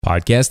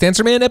Podcast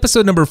Answer Man,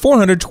 episode number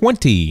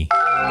 420.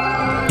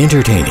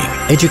 Entertaining,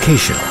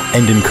 educational,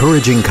 and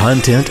encouraging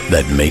content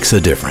that makes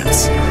a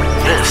difference.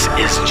 This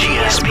is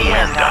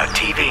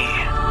GSPN.TV.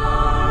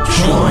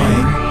 Join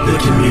the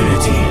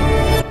community.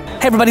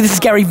 Hey everybody, this is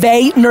Gary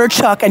Vay,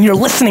 Nerdchuck, and you're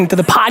listening to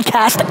the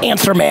Podcast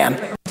Answer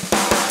Man.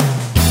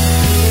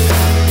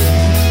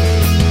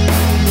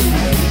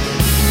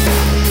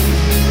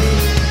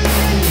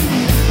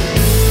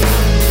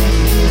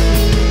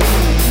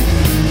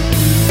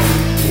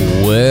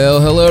 Well,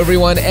 hello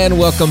everyone, and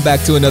welcome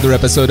back to another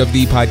episode of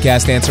the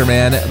Podcast Answer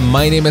Man.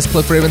 My name is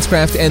Cliff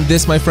Ravenscraft, and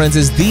this, my friends,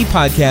 is the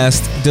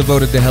podcast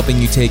devoted to helping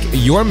you take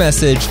your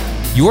message,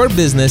 your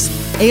business,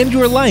 and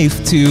your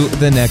life to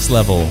the next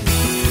level.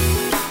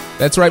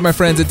 That's right, my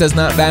friends. It does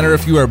not matter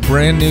if you are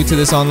brand new to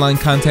this online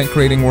content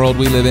creating world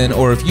we live in,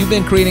 or if you've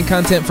been creating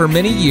content for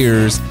many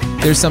years.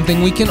 There's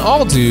something we can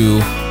all do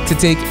to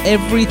take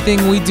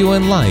everything we do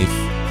in life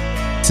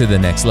to the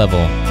next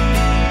level.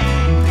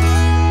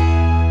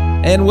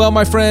 And well,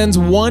 my friends,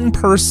 one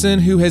person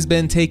who has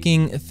been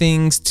taking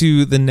things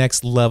to the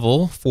next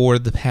level for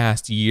the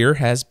past year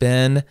has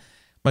been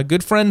my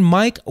good friend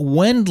Mike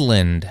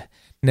Wendland.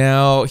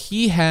 Now,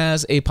 he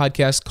has a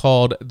podcast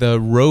called the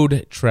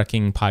Road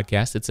Trekking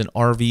Podcast. It's an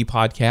RV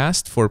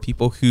podcast for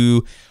people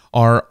who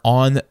are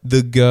on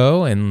the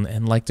go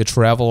and like to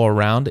travel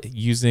around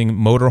using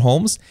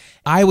motorhomes.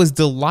 I was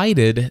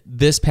delighted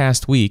this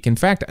past week. In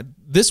fact,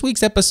 this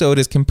week's episode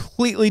is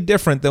completely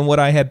different than what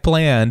I had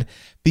planned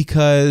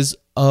because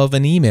of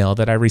an email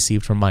that I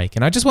received from Mike.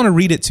 And I just want to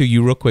read it to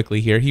you real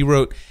quickly here. He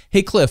wrote,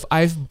 "Hey Cliff,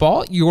 I've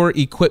bought your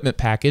equipment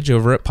package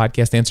over at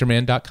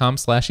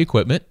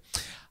podcastanswerman.com/equipment.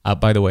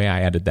 By the way, I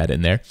added that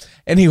in there.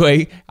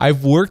 Anyway,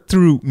 I've worked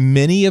through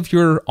many of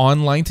your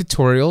online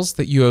tutorials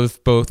that you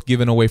have both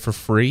given away for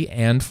free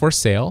and for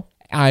sale.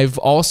 I've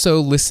also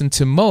listened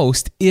to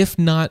most, if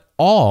not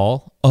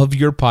all, of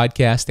your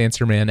Podcast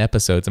Answer Man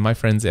episodes. And my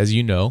friends, as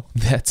you know,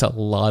 that's a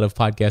lot of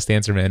Podcast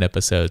Answer Man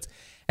episodes.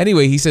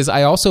 Anyway, he says,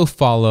 I also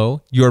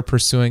follow your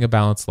Pursuing a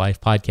Balanced Life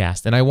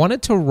podcast, and I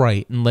wanted to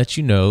write and let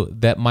you know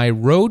that my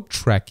road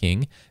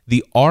trekking,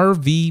 the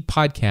RV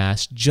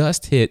podcast,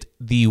 just hit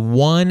the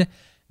 1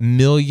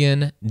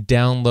 million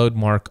download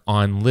mark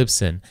on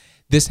Libsyn.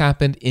 This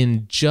happened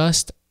in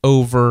just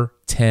over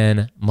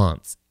 10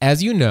 months.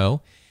 As you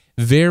know,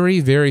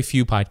 very, very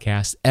few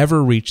podcasts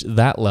ever reach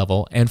that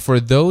level, and for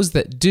those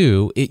that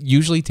do, it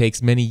usually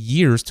takes many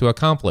years to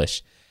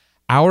accomplish.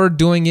 Our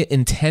doing it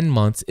in 10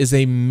 months is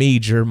a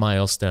major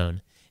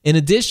milestone. In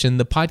addition,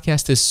 the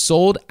podcast is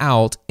sold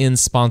out in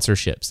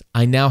sponsorships.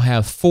 I now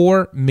have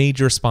 4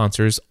 major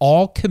sponsors,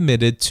 all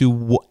committed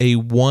to a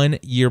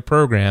 1-year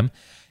program.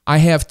 I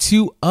have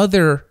 2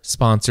 other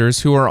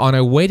sponsors who are on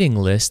a waiting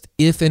list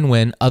if and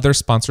when other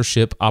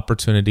sponsorship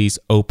opportunities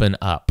open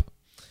up.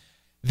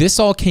 This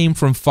all came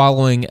from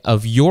following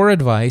of your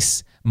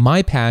advice,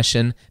 my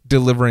passion,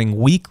 delivering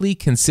weekly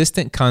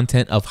consistent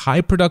content of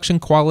high production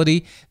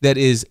quality that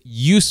is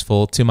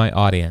useful to my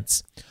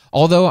audience.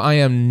 Although I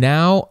am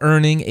now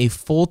earning a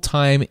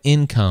full-time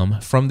income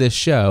from this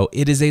show,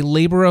 it is a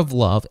labor of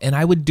love, and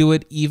I would do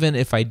it even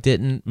if I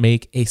didn't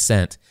make a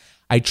cent.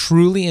 I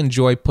truly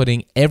enjoy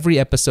putting every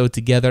episode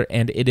together,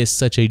 and it is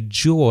such a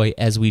joy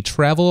as we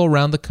travel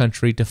around the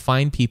country to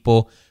find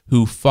people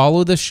who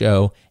follow the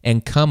show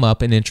and come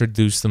up and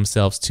introduce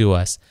themselves to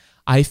us.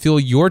 I feel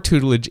your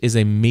tutelage is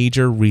a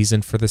major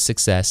reason for the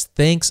success.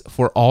 Thanks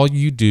for all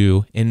you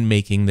do in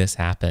making this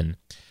happen."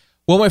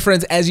 Well, my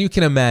friends, as you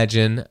can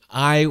imagine,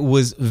 I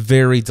was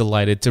very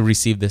delighted to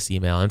receive this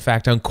email. In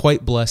fact, I'm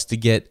quite blessed to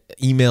get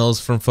emails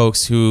from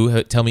folks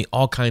who tell me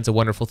all kinds of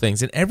wonderful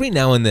things. And every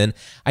now and then,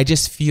 I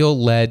just feel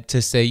led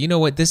to say, you know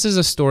what, this is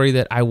a story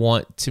that I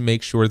want to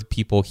make sure that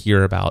people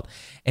hear about.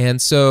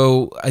 And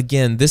so,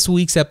 again, this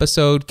week's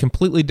episode,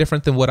 completely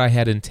different than what I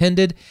had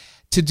intended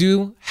to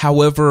do.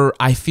 However,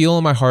 I feel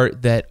in my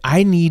heart that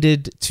I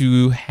needed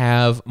to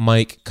have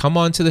Mike come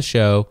onto the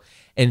show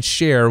and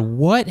share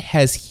what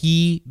has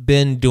he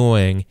been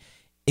doing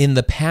in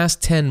the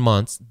past 10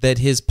 months that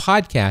his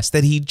podcast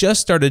that he just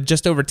started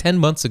just over 10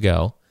 months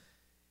ago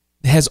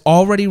has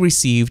already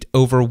received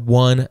over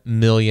 1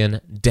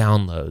 million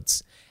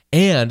downloads.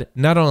 And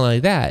not only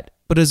that,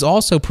 but is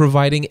also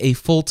providing a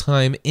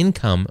full-time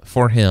income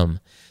for him.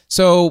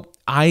 So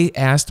I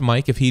asked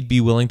Mike if he'd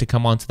be willing to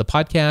come onto the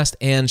podcast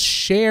and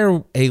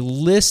share a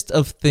list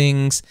of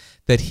things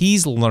that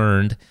he's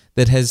learned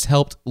that has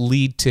helped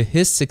lead to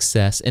his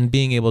success and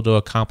being able to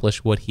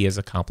accomplish what he has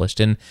accomplished.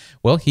 And,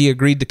 well, he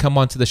agreed to come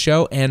onto the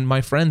show, and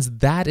my friends,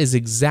 that is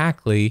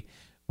exactly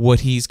what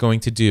he's going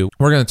to do.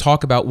 We're going to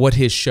talk about what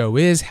his show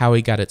is, how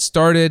he got it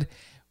started,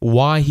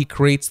 why he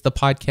creates the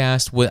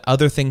podcast, what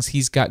other things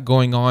he's got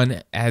going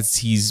on as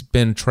he's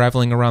been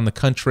traveling around the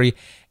country,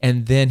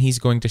 and then he's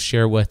going to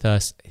share with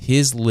us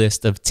his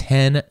list of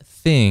 10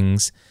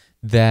 things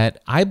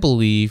that I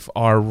believe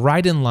are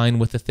right in line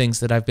with the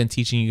things that I've been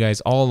teaching you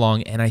guys all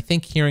along, and I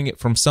think hearing it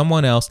from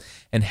someone else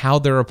and how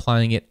they're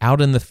applying it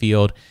out in the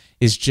field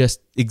is just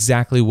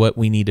exactly what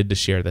we needed to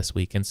share this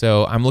week. And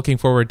so I'm looking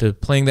forward to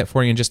playing that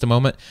for you in just a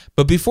moment.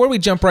 But before we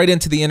jump right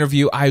into the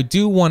interview, I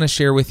do want to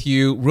share with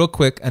you real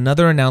quick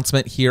another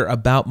announcement here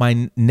about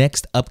my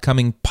next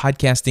upcoming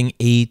Podcasting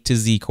A to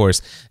Z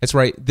course. That's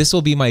right. This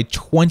will be my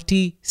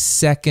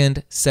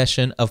 22nd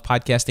session of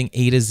Podcasting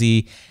A to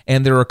Z.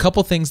 And there are a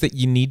couple things that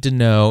you need to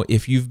know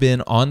if you've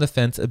been on the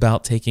fence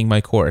about taking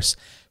my course.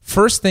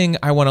 First thing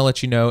I want to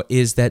let you know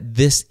is that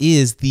this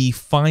is the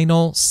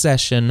final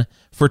session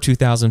for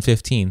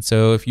 2015.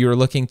 So if you're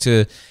looking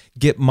to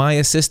get my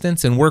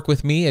assistance and work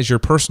with me as your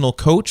personal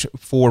coach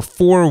for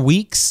 4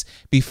 weeks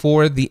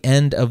before the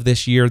end of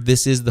this year,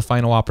 this is the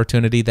final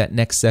opportunity. That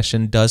next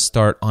session does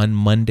start on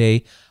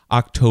Monday,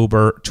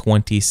 October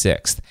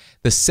 26th.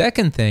 The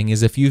second thing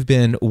is if you've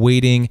been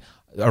waiting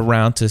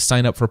around to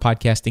sign up for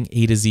Podcasting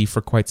A to Z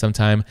for quite some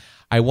time,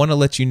 I want to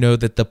let you know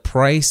that the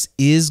price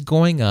is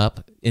going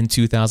up in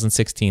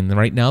 2016.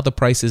 Right now, the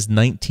price is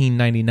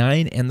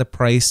 $19.99, and the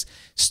price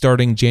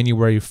starting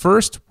January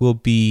 1st will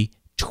be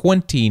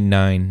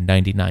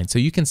 $29.99. So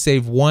you can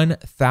save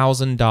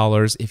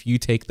 $1,000 if you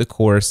take the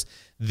course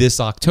this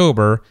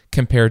October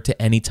compared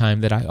to any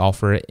time that I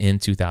offer it in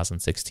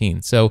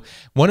 2016. So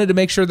wanted to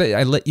make sure that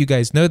I let you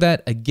guys know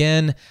that.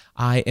 Again,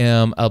 I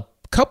am a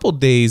couple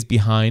days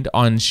behind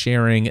on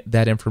sharing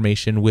that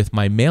information with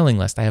my mailing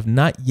list. I have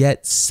not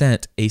yet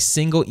sent a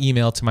single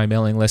email to my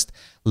mailing list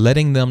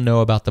letting them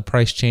know about the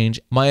price change.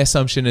 My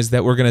assumption is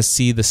that we're going to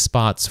see the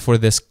spots for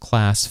this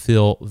class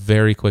fill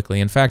very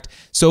quickly. In fact,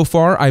 so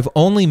far, I've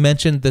only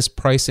mentioned this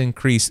price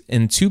increase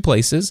in 2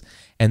 places,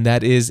 and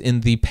that is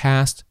in the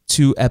past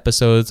 2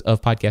 episodes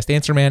of Podcast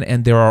Answer Man,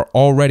 and there are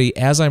already,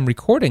 as I'm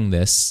recording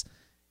this,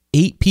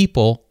 8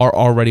 people are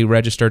already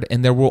registered,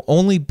 and there will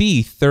only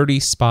be 30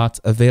 spots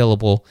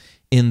available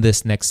in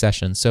this next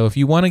session. So if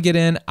you want to get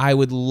in, I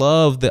would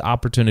love the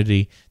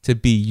opportunity to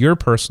be your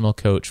personal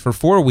coach for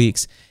 4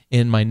 weeks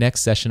in my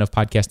next session of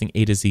Podcasting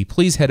A to Z.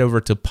 Please head over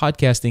to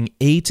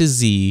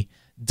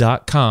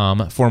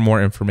podcastingatoz.com for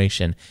more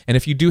information. And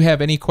if you do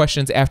have any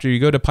questions after you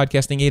go to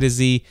Podcasting A to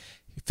Z,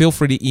 feel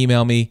free to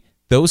email me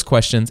those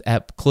questions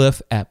at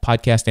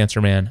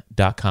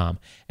cliff@podcastanswerman.com.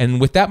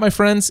 And with that, my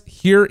friends,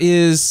 here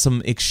is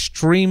some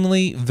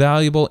extremely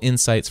valuable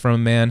insights from a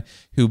man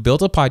who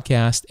built a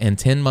podcast and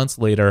 10 months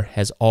later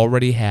has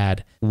already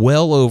had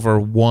well over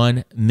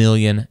 1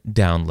 million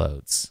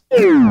downloads.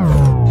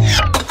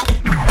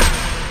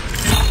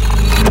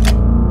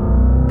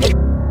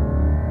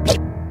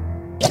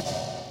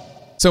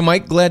 So,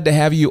 Mike, glad to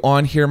have you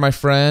on here, my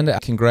friend.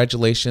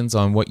 Congratulations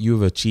on what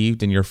you've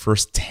achieved in your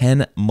first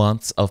 10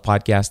 months of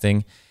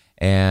podcasting.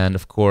 And,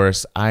 of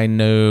course, I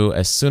know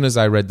as soon as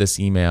I read this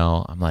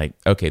email, I'm like,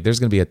 okay, there's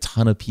going to be a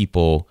ton of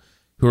people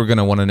who are going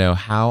to want to know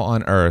how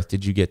on earth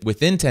did you get,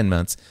 within 10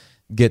 months,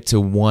 get to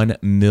 1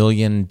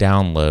 million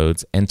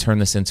downloads and turn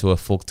this into a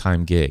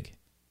full-time gig?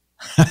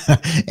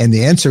 And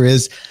the answer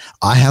is,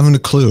 I haven't a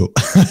clue.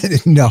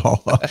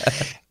 No.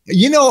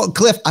 You know,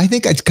 Cliff, I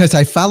think it's because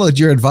I followed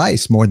your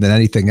advice more than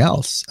anything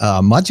else.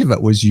 Much of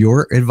it was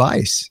your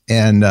advice.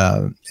 And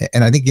I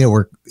think, you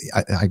know,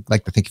 I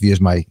like to think of you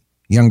as my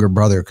younger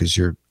brother because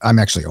I'm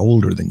actually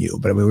older than you,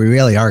 but we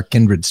really are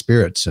kindred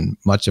spirits in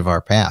much of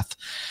our path.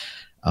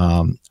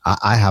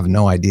 I have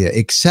no idea,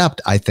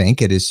 except I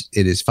think it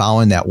is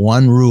following that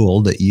one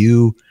rule that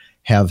you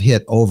have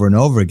hit over and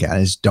over again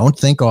is don't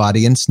think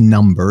audience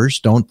numbers,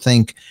 don't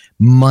think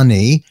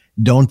money,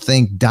 don't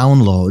think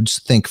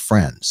downloads, think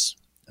friends.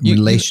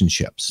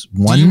 Relationships,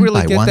 one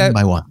by one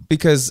by one.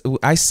 Because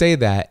I say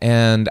that,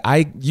 and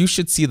you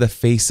should see the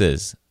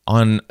faces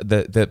on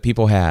that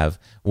people have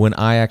when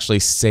I actually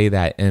say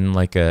that in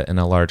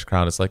a large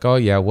crowd. It's like, oh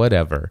yeah,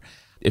 whatever.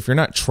 If you're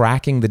not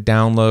tracking the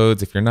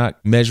downloads, if you're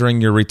not measuring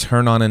your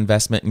return on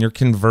investment and your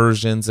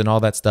conversions and all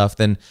that stuff,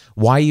 then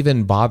why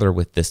even bother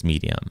with this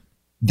medium?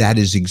 That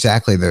is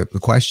exactly the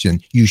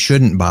question. You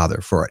shouldn't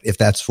bother for it if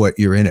that's what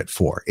you're in it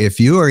for. If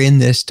you are in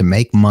this to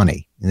make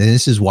money, and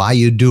this is why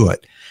you do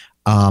it,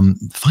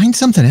 find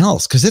something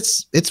else because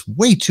it's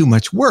way too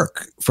much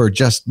work for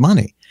just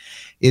money.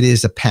 It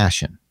is a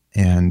passion.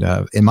 And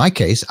in my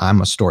case,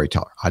 I'm a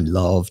storyteller. I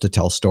love to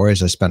tell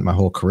stories. I spent my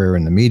whole career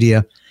in the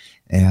media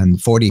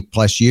and 40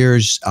 plus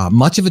years,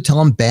 much of it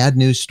telling bad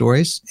news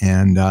stories.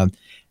 And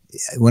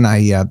when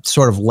I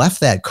sort of left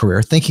that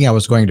career thinking I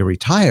was going to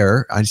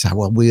retire, I decided,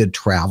 well, we would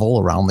travel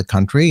around the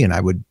country and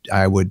I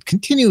would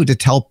continue to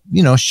tell,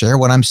 share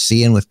what I'm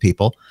seeing with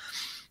people,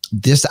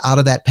 just out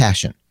of that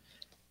passion.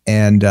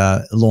 And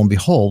lo and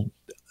behold,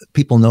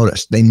 people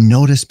notice. They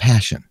notice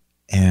passion.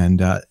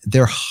 And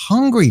they're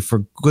hungry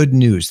for good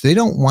news. They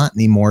don't want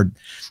any more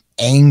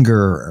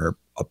anger or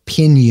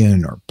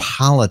opinion or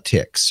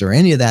politics or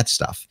any of that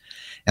stuff.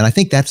 And I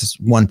think that's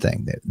one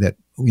thing that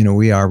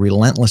we are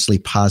relentlessly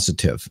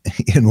positive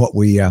in what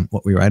we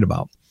write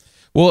about.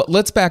 Well,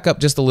 let's back up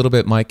just a little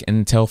bit, Mike,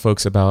 and tell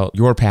folks about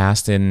your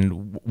past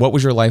and what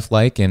was your life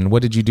like and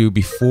what did you do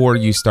before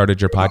you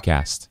started your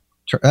podcast?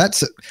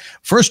 That's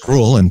first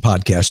rule in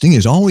podcasting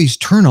is always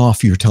turn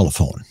off your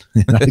telephone.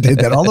 And I did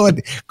that, although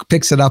it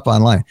picks it up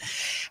online.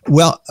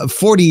 Well,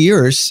 40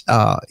 years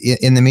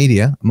in the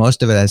media,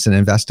 most of it as an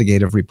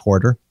investigative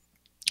reporter.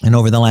 And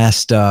over the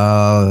last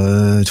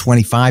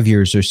 25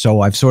 years or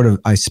so, I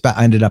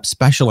ended up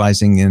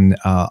specializing in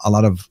a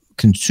lot of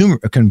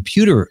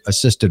computer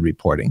assisted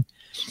reporting.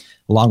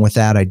 Along with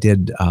that,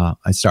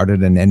 I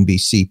started an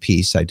NBC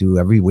piece I do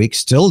every week,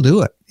 still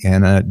do it,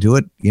 and do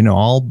it,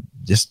 all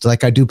just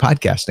like I do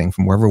podcasting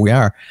from wherever we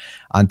are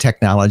on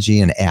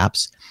technology and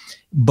apps.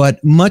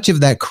 But much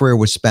of that career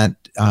was spent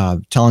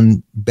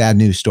telling bad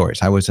news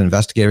stories. I was an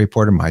investigative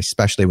reporter. My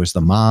specialty was the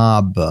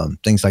mob,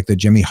 things like the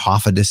Jimmy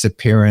Hoffa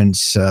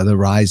disappearance, the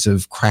rise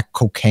of crack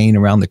cocaine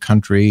around the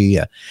country.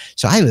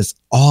 So I was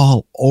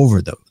all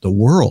over the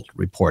world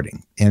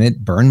reporting, and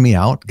it burned me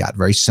out, got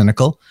very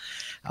cynical.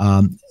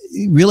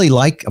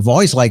 I've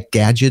always liked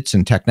gadgets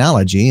and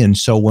technology. And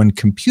so when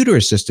computer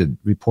assisted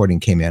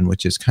reporting came in,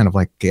 which is kind of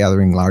like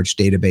gathering large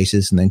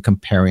databases and then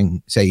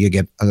comparing, say you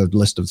get a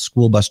list of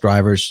school bus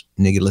drivers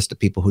and you get a list of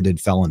people who did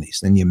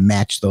felonies. Then you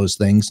match those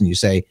things and you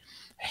say,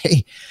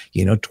 hey,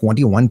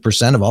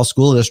 21% of all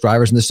school bus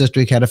drivers in this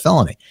district had a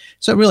felony.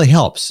 So it really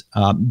helps.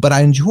 But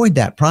I enjoyed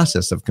that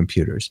process of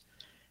computers.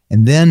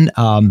 And then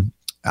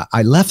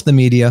I left the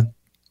media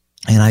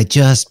and I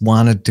just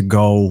wanted to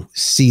go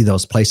see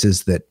those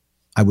places that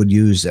I would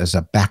use as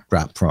a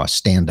backdrop for a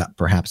stand-up,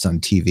 perhaps on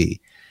TV.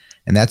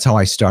 And that's how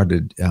I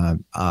started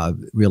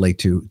really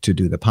to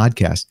do the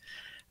podcast.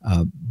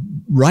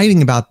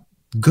 Writing about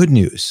good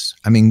news.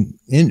 I mean,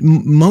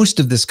 most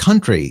of this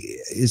country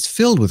is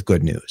filled with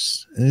good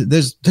news.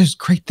 There's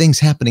great things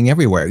happening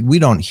everywhere. We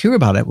don't hear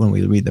about it when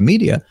we read the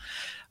media,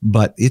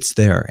 but it's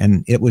there.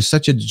 And it was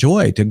such a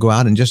joy to go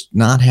out and just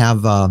not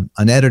have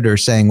an editor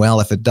saying, well,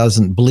 if it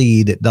doesn't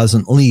bleed, it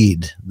doesn't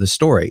lead the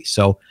story.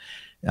 So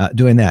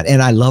doing that.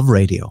 And I love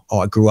radio.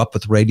 I grew up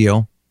with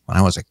radio. When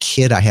I was a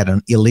kid, I had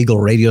an illegal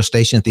radio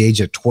station at the age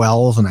of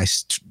 12, and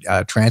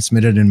I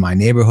transmitted in my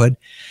neighborhood.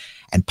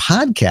 And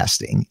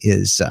podcasting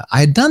is, I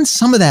had done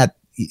some of that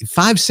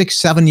 5, 6,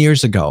 7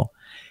 years ago,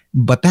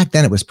 but back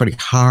then it was pretty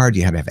hard.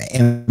 You had to have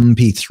an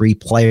MP3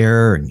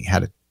 player and you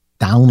had to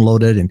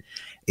download it, and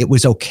it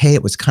was okay.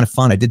 It was kind of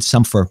fun. I did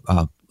some for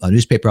a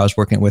newspaper I was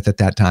working with at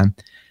that time.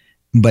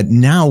 But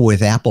now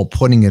with Apple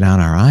putting it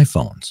on our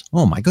iPhones,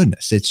 oh my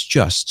goodness, it's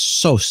just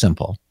so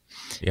simple.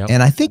 Yep.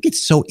 And I think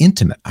it's so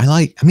intimate.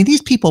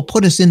 These people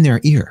put us in their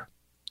ear.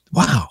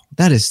 Wow,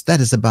 that is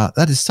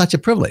such a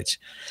privilege.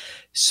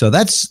 So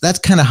that's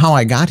kind of how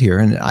I got here.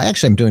 And I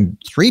actually am doing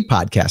 3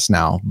 podcasts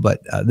now,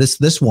 but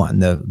this one,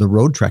 the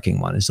road trekking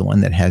one, is the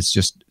one that has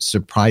just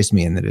surprised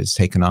me and that has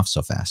taken off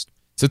so fast.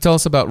 So tell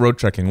us about road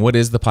trekking. What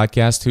is the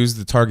podcast? Who's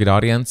the target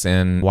audience,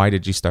 and why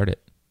did you start it?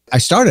 I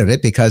started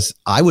it because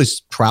I was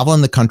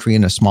traveling the country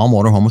in a small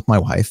motorhome with my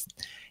wife,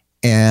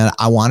 and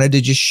I wanted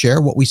to just share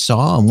what we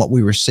saw and what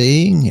we were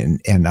seeing.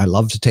 And I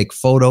love to take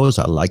photos.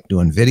 I like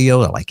doing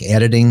video. I like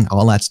editing,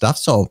 all that stuff.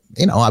 So,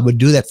 I would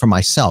do that for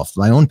myself,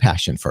 my own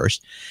passion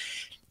first.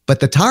 But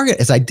the target,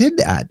 as I did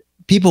that,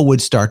 people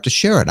would start to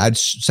share it. I'd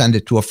send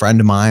it to a friend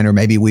of mine, or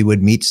maybe we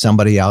would meet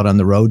somebody out on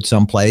the road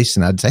someplace,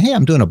 and I'd say, hey,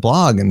 I'm doing a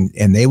blog,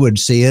 and they would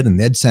see it and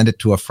they'd send it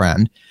to a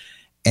friend.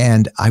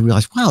 And I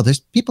realized, wow, there's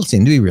people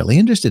seem to be really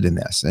interested in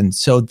this. And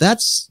so that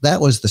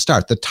was the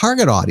start. The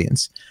target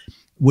audience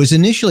was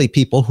initially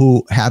people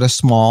who had a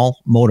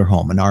small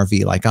motorhome, an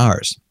RV like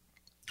ours.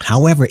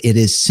 However, it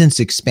has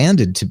since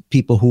expanded to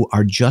people who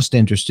are just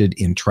interested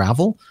in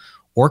travel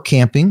or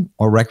camping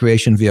or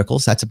recreation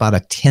vehicles. That's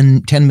about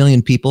 10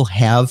 million people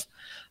have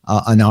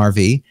an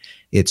RV.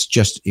 It's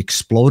just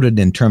exploded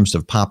in terms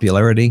of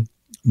popularity.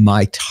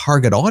 My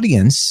target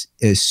audience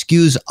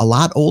skews a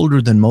lot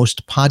older than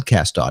most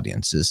podcast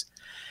audiences.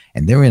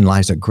 And therein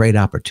lies a great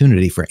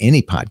opportunity for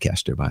any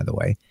podcaster, by the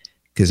way,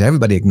 because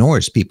everybody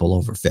ignores people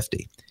over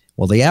 50.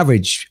 Well, the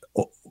average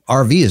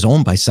RV is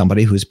owned by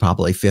somebody who's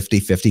probably 50,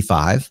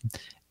 55,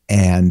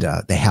 and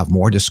they have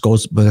more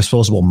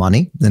disposable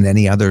money than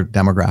any other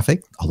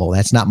demographic, although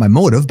that's not my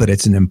motive, but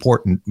it's an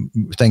important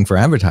thing for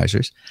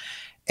advertisers.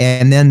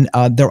 And then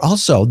they're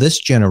also this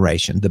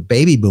generation, the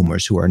baby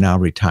boomers who are now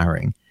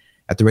retiring,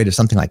 at the rate of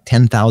something like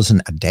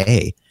 10,000 a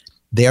day.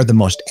 They are the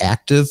most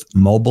active,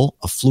 mobile,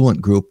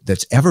 affluent group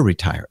that's ever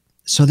retired.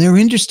 So they're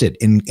interested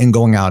in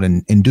going out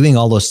and doing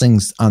all those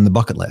things on the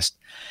bucket list.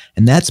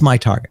 And that's my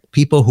target.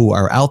 People who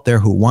are out there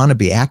who want to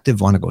be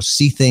active, want to go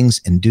see things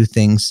and do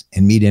things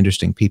and meet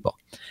interesting people.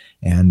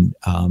 And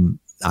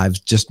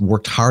I've just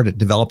worked hard at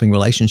developing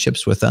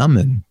relationships with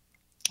them,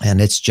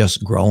 and it's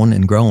just grown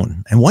and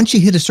grown. And once you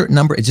hit a certain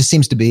number, it just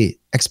seems to be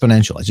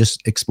exponential. It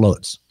just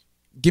explodes.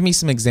 Give me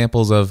some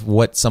examples of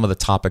what some of the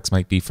topics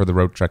might be for the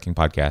road trekking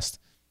podcast.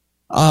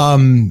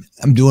 I'm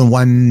doing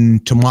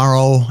one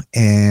tomorrow,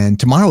 and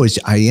tomorrow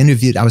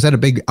I was at a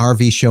big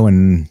RV show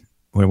in,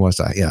 where was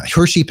I? Yeah,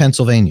 Hershey,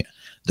 Pennsylvania,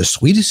 the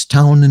sweetest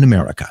town in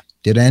America.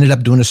 I ended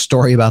up doing a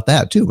story about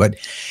that too. But,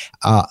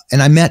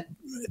 and I met,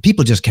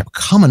 people just kept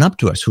coming up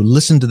to us who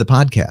listened to the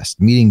podcast,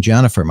 meeting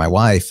Jennifer, my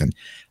wife, and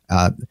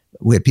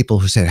We had people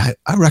who said,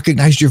 I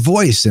recognized your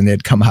voice, and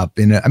they'd come up.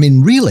 And I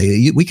mean,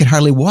 really, we could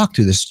hardly walk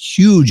through this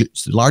huge,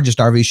 largest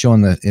RV show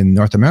in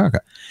North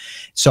America.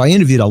 So I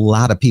interviewed a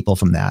lot of people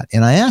from that.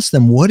 And I asked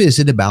them, what is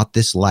it about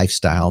this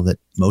lifestyle that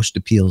most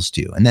appeals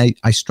to you? And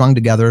I strung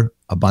together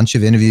a bunch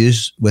of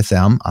interviews with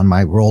them on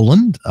my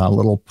Roland, a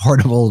little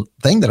portable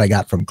thing that I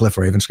got from Cliff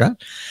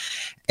Ravenscraft.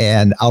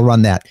 And I'll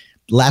run that.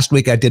 Last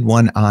week, I did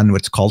one on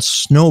what's called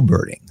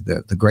snowbirding,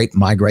 the great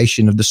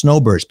migration of the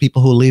snowbirds,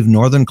 people who leave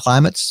northern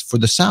climates for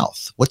the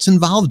south. What's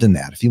involved in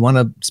that? If you want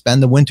to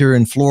spend the winter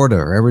in Florida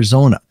or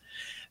Arizona.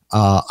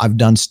 I've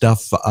done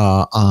stuff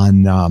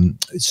on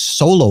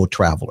solo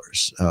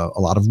travelers.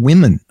 A lot of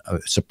women, a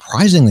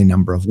surprisingly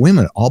number of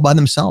women all by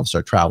themselves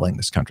are traveling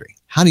this country.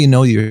 How do you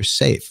know you're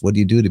safe? What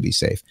do you do to be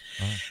safe?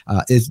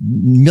 It's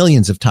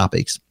millions of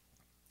topics.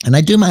 And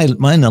I do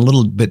mine a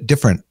little bit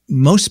different.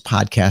 Most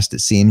podcasts, it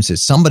seems,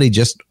 is somebody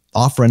just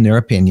offering their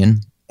opinion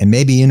and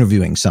maybe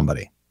interviewing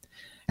somebody.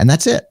 And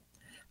that's it.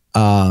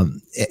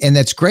 And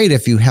that's great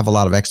if you have a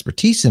lot of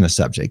expertise in a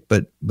subject,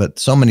 but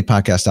so many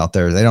podcasts out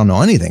there, they don't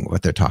know anything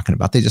what they're talking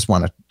about. They just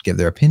want to give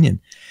their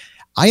opinion.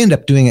 I end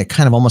up doing it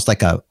kind of almost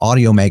like an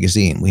audio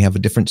magazine. We have a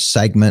different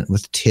segment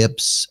with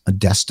tips, a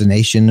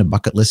destination, a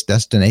bucket list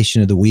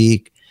destination of the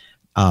week,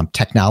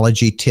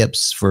 technology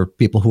tips for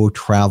people who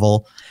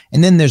travel.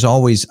 And then there's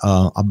always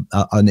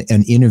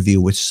an interview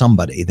with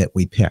somebody that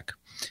we pick.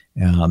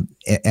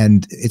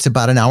 And it's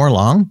about an hour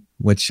long,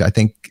 which I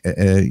think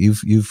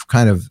you've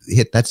kind of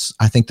hit. That's,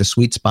 I think, the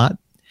sweet spot.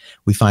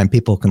 We find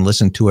people can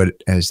listen to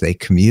it as they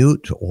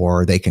commute,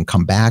 or they can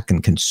come back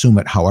and consume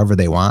it however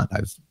they want.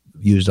 I've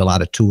used a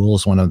lot of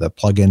tools. One of the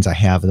plugins I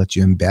have lets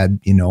you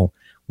embed,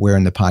 where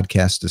in the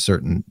podcast a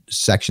certain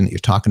section that you're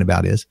talking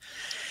about is.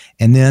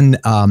 And then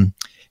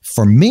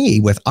for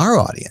me, with our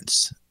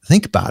audience,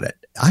 think about it.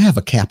 I have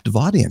a captive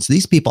audience.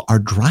 These people are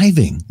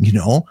driving,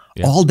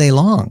 all day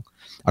long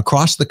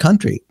across the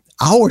country,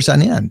 hours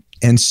on end.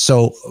 And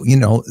so,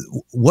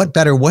 what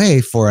better way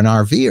for an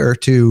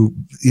RVer to,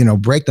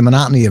 break the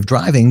monotony of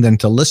driving than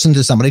to listen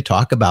to somebody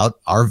talk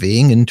about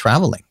RVing and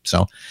traveling?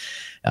 So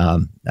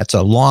that's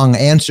a long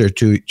answer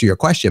to your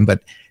question,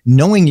 but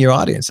knowing your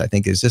audience, I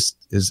think, is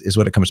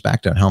what it comes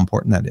back to, and how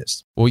important that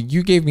is. Well,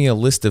 you gave me a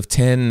list of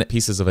 10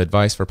 pieces of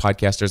advice for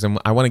podcasters, and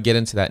I want to get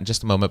into that in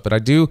just a moment, but I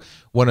do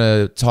want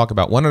to talk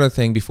about one other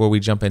thing before we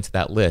jump into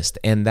that list,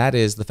 and that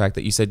is the fact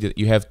that you said that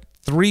you have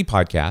 3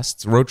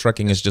 podcasts. Road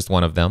Trucking is just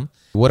one of them.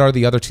 What are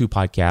the other 2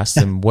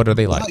 podcasts, and what are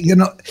they like?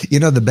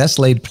 Well, the best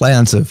laid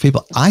plans of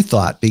people, I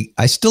thought,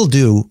 I still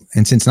do,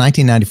 and since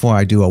 1994,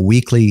 I do a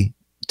weekly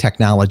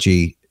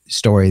technology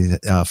story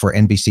for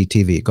NBC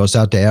TV. It goes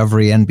out to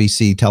every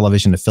NBC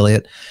television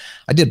affiliate.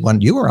 I did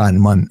one. You were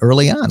on one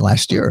early on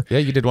last year. Yeah,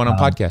 you did one on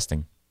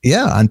podcasting.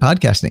 Yeah, on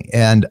podcasting.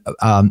 And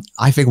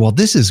I figured, well,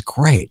 this is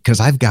great because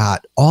I've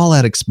got all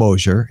that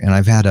exposure, and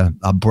I've had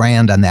a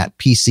brand on that.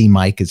 PC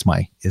Mike is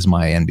my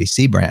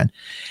NBC brand,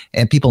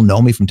 and people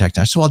know me from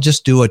technology. So I'll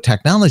just do a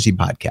technology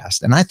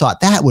podcast. And I thought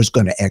that was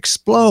going to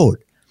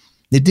explode.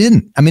 It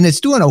didn't. I mean, it's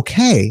doing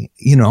okay,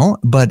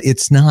 but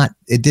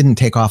it didn't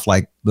take off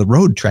like the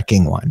road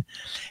trekking one.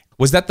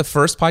 Was that the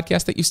first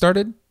podcast that you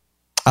started?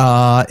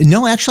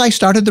 No, actually, I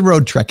started the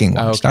road trekking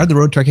one. Oh, okay. Started the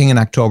road trekking in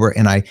October,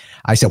 and I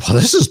said, well,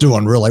 this is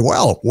doing really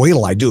well. Wait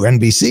till I do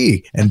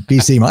NBC and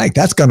PC Mike.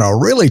 That's going to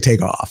really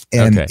take off.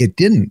 And It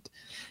didn't.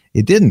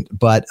 It didn't.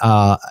 But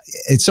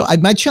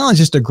my challenge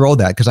is to grow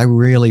that, because I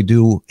really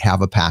do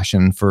have a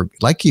passion for,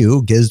 like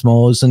you,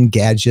 gizmos and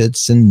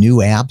gadgets and new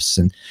apps.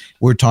 And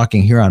we're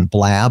talking here on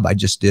Blab. I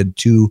just did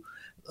 2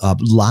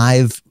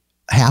 live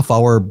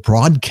half-hour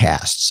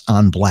broadcasts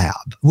on Blab.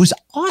 It was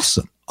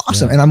awesome.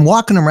 Yeah. And I'm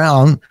walking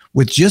around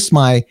with just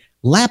my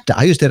laptop.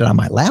 I just did it on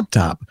my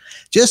laptop,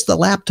 just the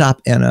laptop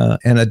and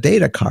a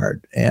data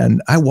card.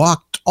 And I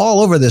walked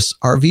all over this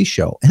RV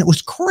show, and it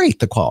was great,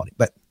 the quality.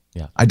 But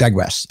yeah, I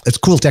digress. It's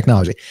cool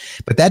technology,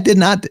 but that did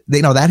not,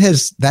 that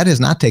has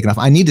not taken off.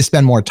 I need to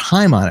spend more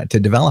time on it to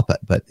develop it,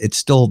 but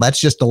that's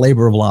just a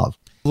labor of love.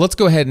 Let's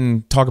go ahead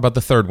and talk about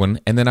the third one.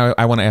 And then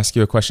I want to ask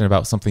you a question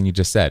about something you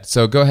just said.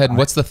 So go ahead. And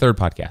what's the third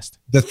podcast?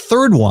 The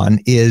third one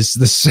is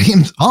the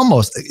same,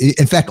 almost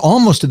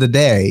to the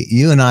day.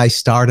 You and I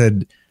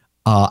started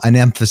an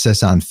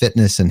emphasis on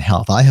fitness and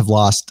health. I have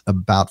lost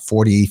about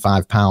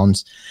 45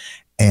 pounds,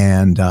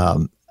 and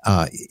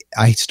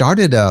I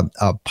started a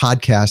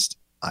podcast.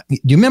 Do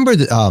you remember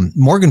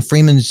Morgan, I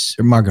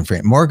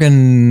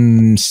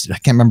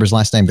can't remember his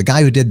last name, the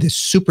guy who did this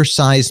Super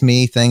Size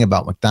Me thing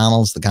about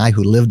McDonald's, the guy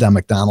who lived on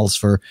McDonald's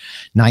for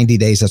 90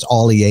 days. That's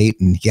all he ate,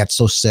 and he got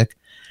so sick.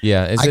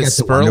 Yeah. Is it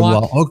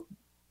Spurlock?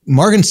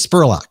 Morgan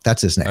Spurlock.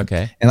 That's his name.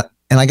 Okay. And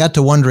I got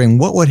to wondering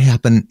what would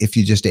happen if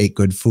you just ate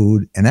good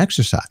food and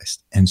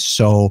exercised. And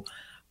so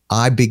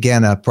I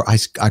began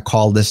I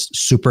called this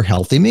Super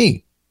Healthy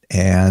Me.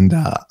 And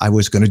I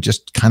was going to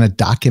just kind of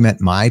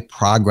document my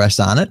progress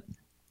on it.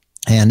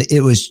 And it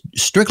was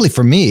strictly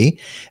for me,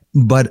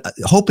 but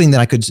hoping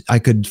that I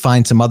could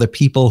find some other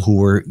people who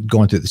were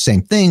going through the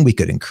same thing. We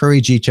could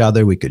encourage each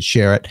other. We could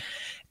share it.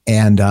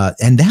 And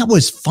that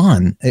was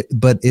fun,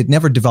 but it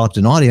never developed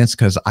an audience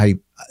because I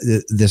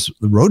this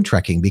road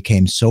trekking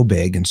became so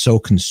big and so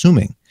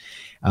consuming.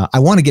 I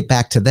want to get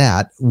back to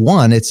that.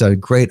 One, it's a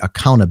great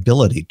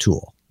accountability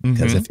tool.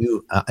 Because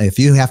if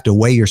you have to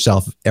weigh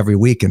yourself every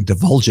week and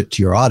divulge it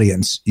to your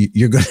audience,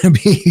 you're going to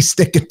be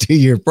sticking to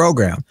your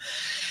program.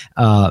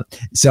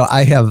 So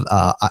I'd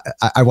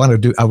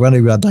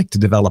like to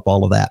develop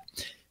all of that.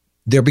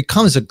 There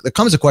comes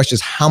a question: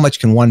 is how much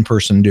can one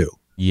person do?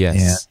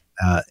 Yes.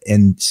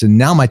 And so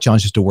now my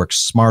challenge is to work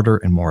smarter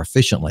and more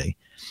efficiently,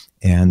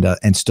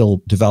 and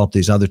still develop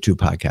these other two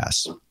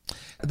podcasts.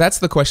 That's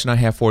the question I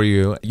have for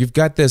you. You've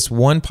got this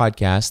one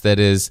podcast that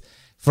is,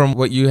 from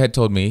what you had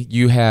told me,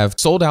 you have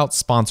sold out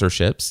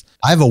sponsorships.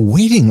 I have a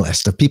waiting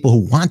list of people who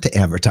want to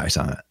advertise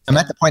on it. I'm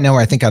at the point now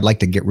where I think I'd like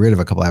to get rid of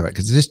a couple of it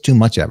because there's too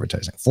much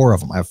advertising. 4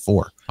 of them. I have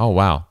 4. Oh,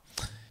 wow.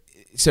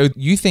 So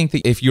you think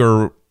that if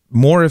you're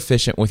more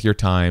efficient with your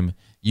time,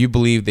 you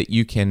believe that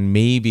you can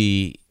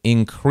maybe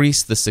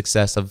increase the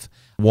success of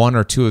 1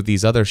 or 2 of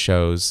these other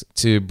shows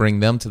to bring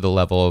them to the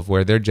level of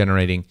where they're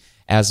generating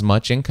as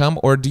much income?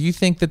 Or do you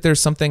think that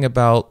there's something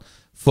about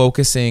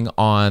focusing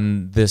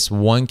on this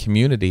one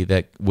community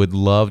that would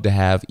love to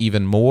have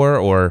even more,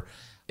 or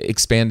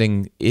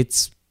expanding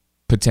its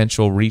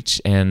potential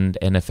reach and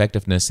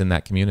effectiveness in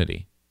that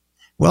community?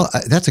 Well,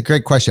 that's a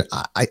great question.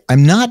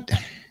 I'm not,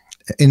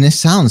 and this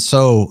sounds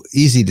so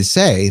easy to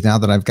say now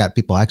that I've got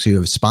people actually who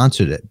have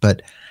sponsored it,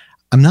 but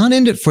I'm not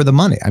in it for the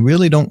money. I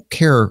really don't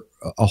care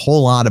a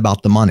whole lot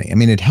about the money. I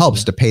mean, it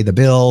helps to pay the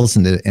bills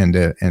and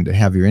to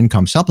have your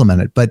income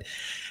supplemented, but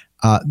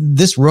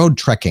this road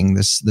trekking,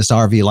 this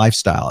RV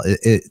lifestyle,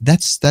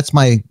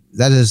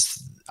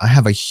 I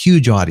have a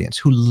huge audience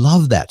who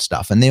love that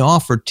stuff, and they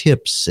offer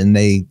tips, and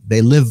they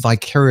live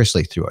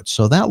vicariously through it.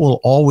 So that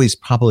will always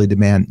probably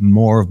demand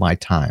more of my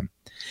time.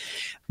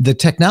 The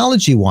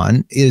technology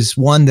one is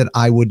one that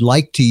I would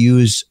like to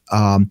use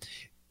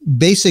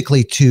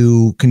basically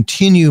to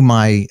continue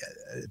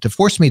to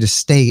force me to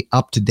stay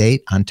up to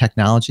date on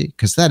technology,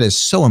 because that is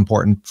so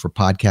important for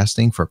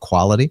podcasting, for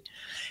quality.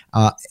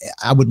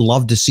 I would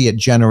love to see it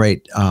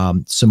generate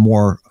some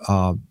more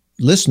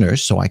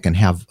listeners so I can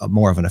have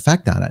more of an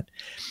effect on it.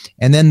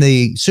 And then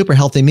the Super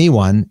Healthy Me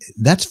one,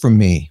 that's for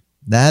me.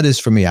 That is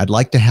for me. I'd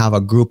like to have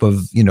a group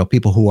of,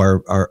 people who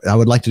are I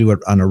would like to do it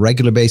on a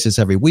regular basis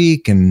every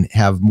week and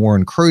have more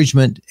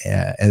encouragement,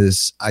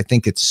 as I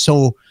think it's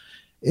so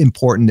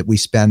important that we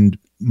spend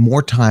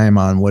more time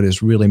on what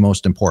is really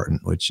most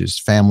important, which is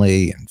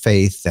family and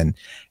faith and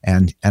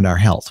our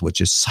health, which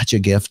is such a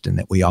gift and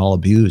that we all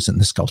abuse in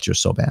this culture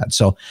so bad.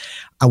 So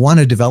I want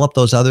to develop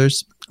those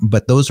others,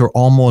 but those are I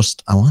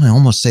want to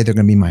almost say they're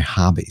going to be my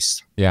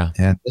hobbies. Yeah.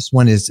 And this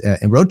one is,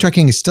 and road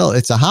trekking is still,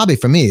 it's a hobby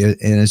for me.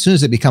 And as soon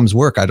as it becomes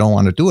work, I don't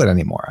want to do it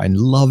anymore. I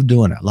love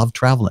doing it. I love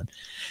traveling,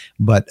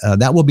 but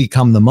that will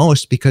become the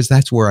most, because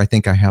that's where I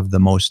think I have the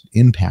most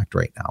impact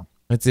right now.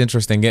 It's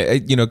interesting,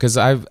 because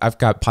I've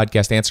got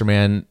Podcast Answer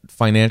Man.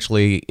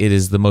 Financially, it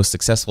is the most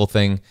successful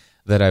thing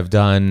that I've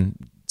done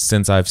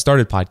since I've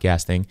started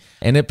podcasting,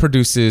 and it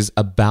produces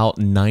about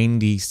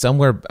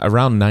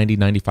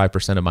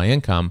 95% of my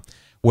income.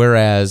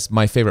 Whereas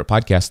my favorite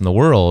podcast in the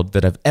world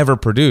that I've ever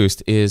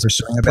produced is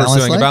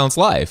Pursuing a Balanced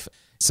Life.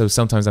 So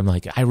sometimes I'm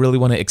like, I really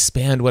want to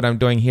expand what I'm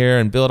doing here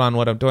and build on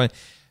what I'm doing.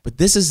 But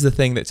this is the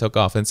thing that took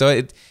off. And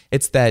so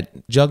it's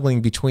that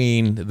juggling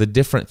between the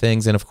different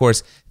things. And of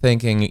course,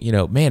 thinking,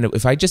 man, what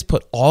if I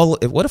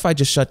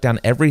just shut down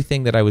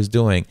everything that I was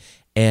doing,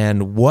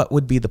 and what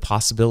would be the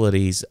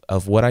possibilities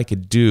of what I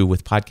could do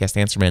with Podcast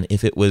Answer Man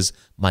if it was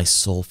my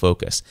sole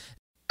focus?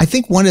 I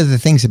think one of the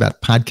things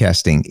about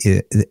podcasting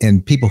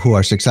and people who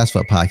are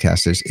successful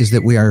podcasters is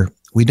that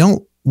we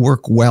don't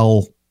work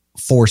well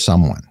for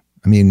someone.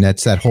 I mean,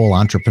 that's that whole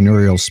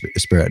entrepreneurial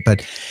spirit.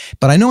 But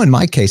I know in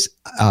my case,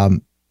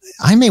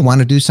 I may want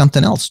to do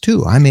something else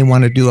too. I may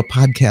want to do a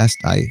podcast.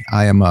 I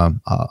am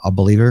a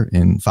believer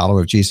and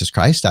follower of Jesus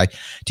Christ. I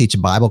teach a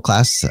Bible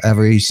class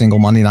every single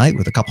Monday night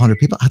with a couple hundred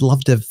people. I'd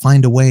love to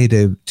find a way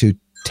to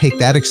take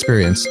that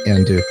experience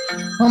and to,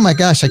 oh my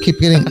gosh, I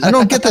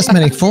don't get this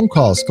many phone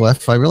calls,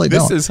 Cliff. I really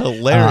don't. This is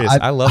hilarious.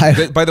 I love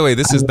it. By the way,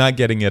 this is not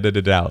getting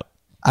edited out.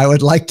 I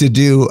would like to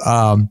do,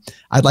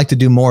 I'd like to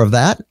do more of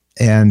that.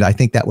 And I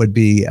think that would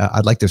be,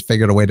 I'd like to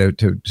figure out a way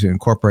to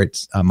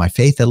incorporate my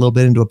faith a little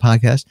bit into a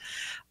podcast.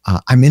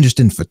 I'm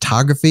interested in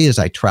photography as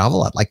I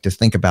travel. I'd like to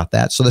think about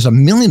that. So there's a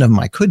million of them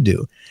I could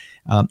do.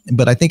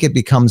 But I think it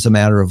becomes a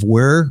matter of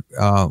where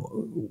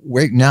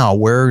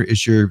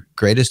is your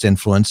greatest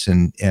influence,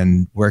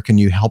 and where can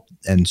you help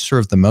and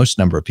serve the most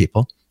number of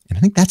people? And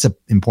I think that's an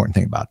important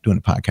thing about doing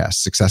a podcast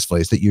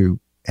successfully, is that you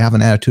have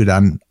an attitude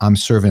I'm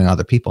serving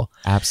other people.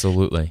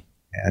 Absolutely.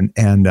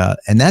 And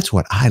that's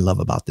what I love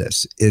about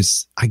this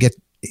is I get,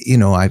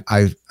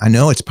 I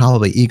know it's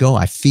probably ego.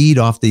 I feed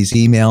off these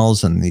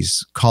emails and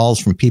these calls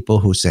from people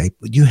who say,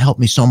 you help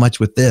me so much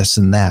with this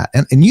and that.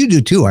 And you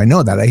do too. I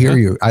know that. I hear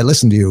you. I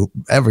listen to you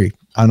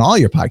on all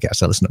your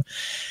podcasts. I listen to.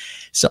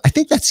 So I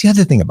think that's the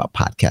other thing about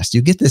podcasts.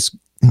 You get this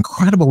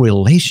incredible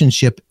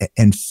relationship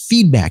and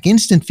feedback,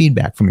 instant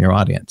feedback from your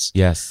audience.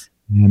 Yes.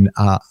 And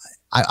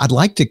I'd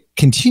like to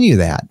continue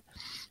that.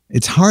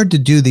 It's hard to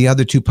do the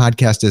other two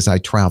podcasts as I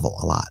travel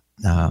a lot.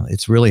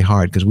 It's really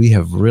hard because we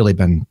have really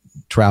been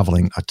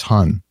traveling a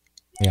ton.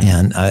 Yeah.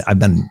 And I've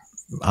been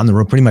on the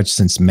road pretty much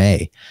since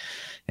May.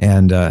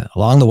 And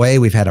along the way,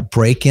 we've had a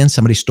break-in.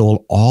 Somebody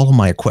stole all of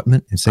my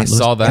equipment in St. Louis.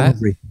 I saw that.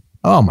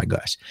 Oh my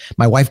gosh.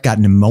 My wife got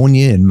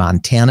pneumonia in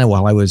Montana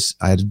while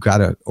I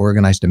had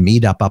organized a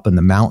meetup up in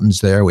the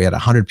mountains there. We had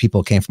 100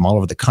 people came from all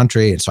over the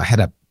country. And so I had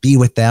to be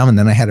with them. And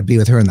then I had to be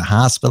with her in the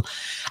hospital.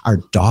 Our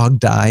dog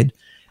died,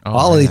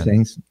 all of these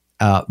things.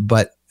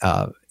 But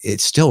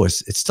it's still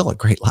a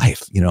great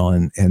life,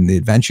 and the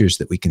adventures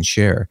that we can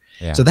share.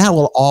 Yeah. So that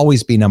will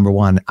always be number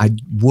one. I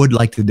would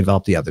like to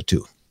develop the other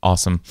two.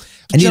 Awesome.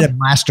 I need a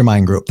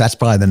mastermind group. That's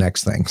probably the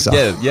next thing. So.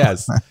 Yeah,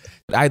 yes.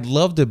 I'd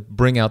love to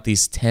bring out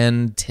these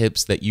 10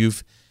 tips that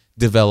you've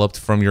developed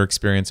from your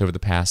experience over the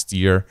past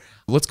year.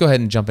 Let's go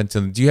ahead and jump into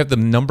them. Do you have the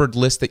numbered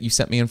list that you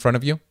sent me in front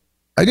of you?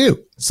 I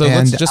do. So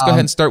let's just go ahead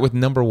and start with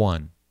number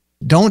 1.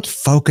 Don't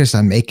focus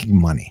on making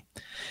money.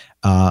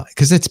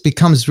 Because it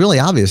becomes really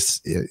obvious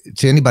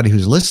to anybody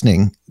who's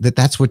listening that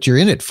that's what you're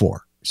in it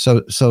for.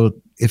 So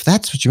if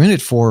that's what you're in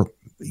it for,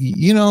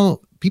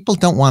 people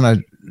don't want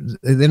to,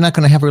 they're not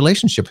going to have a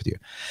relationship with you.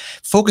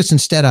 Focus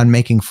instead on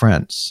making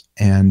friends.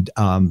 And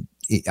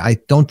I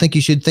don't think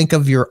you should think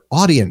of your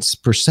audience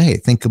per se.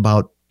 Think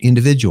about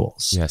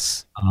individuals.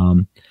 Yes.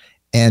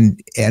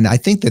 And I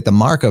think that the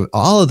mark of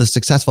all of the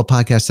successful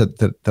podcasts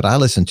that I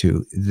listen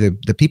to,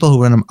 the people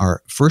who run them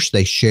are first,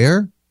 they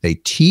share, they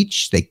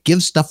teach, they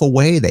give stuff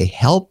away, they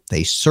help,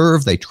 they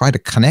serve, they try to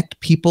connect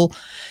people.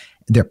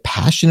 They're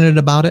passionate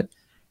about it.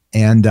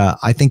 And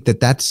I think that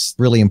that's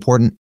really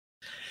important.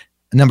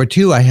 Number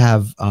 2, I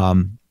have,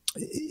 and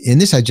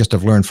this I just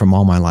have learned from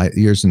all my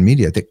years in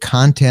media, that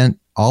content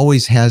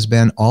always has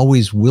been,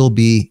 always will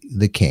be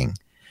the king.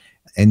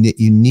 And that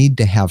you need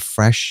to have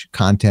fresh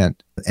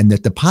content, and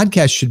that the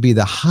podcast should be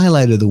the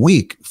highlight of the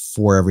week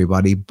for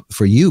everybody,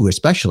 for you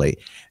especially,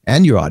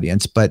 and your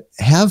audience, but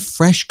have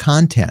fresh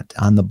content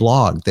on the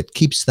blog that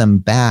keeps them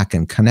back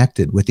and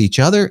connected with each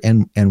other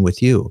and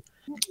with you.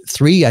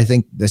 3, I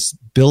think this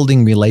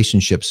building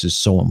relationships is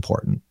so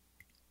important.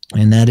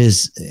 And that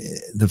is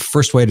the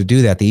first way to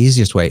do that. The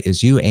easiest way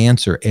is you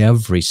answer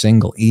every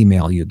single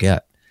email you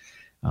get.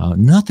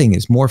 Nothing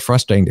is more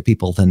frustrating to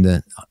people than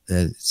to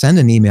send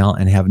an email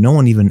and have no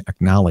one even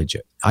acknowledge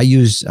it. I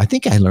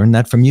think I learned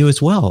that from you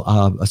as well,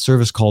 a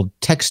service called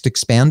Text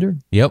Expander.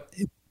 Yep.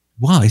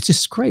 Wow, it's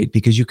just great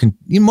because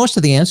most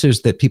of the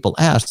answers that people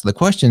ask, the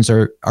questions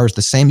are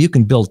the same. You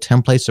can build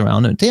templates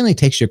around it. It only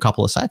takes you a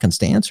couple of seconds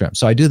to answer them.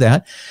 So I do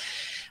that.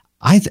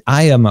 I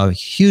am a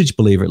huge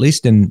believer, at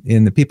least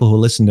in the people who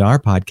listen to our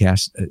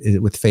podcast,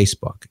 with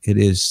Facebook. It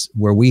is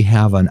where we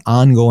have an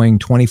ongoing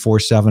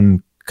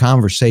 24/7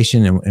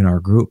 conversation in our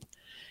group.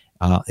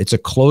 It's a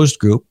closed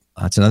group.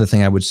 That's another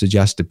thing I would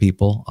suggest to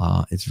people.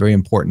 It's very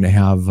important to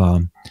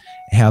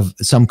have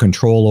some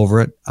control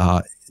over it.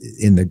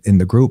 In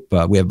the group,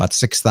 we have about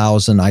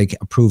 6,000. I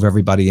approve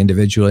everybody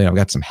individually. I've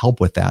got some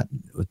help with that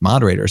with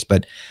moderators,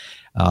 but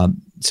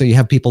so you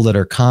have people that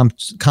are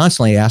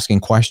constantly asking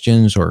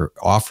questions or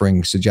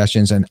offering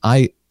suggestions, and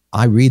I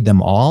read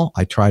them all.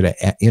 I try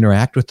to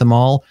interact with them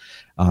all,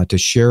 to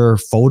share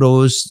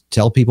photos,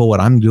 tell people what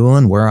I'm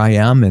doing, where I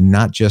am, and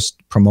not just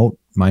promote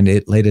my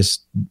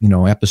latest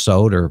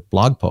episode or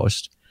blog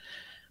post.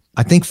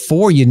 I think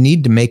 4, you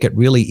need to make it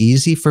really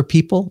easy for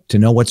people to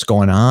know what's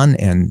going on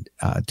and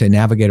to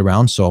navigate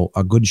around. So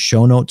a good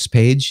show notes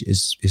page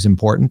is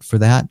important for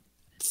that.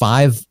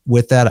 5,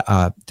 with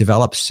that,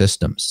 develop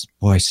systems.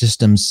 Boy,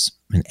 systems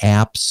and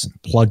apps, and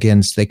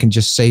plugins, they can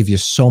just save you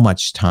so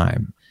much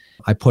time.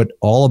 I put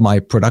all of my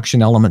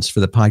production elements for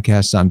the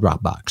podcast on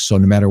Dropbox. So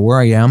no matter where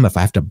I am, if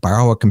I have to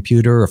borrow a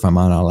computer, if I'm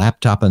on a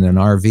laptop in an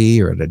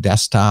RV or at a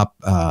desktop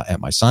at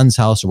my son's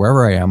house or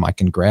wherever I am, I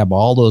can grab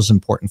all those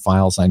important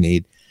files I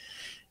need.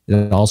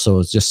 It also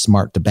is just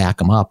smart to back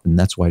them up, and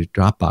that's why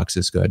Dropbox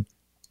is good.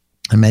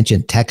 I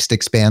mentioned Text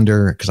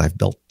Expander because I've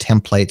built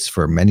templates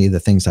for many of the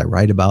things I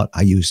write about.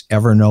 I use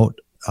Evernote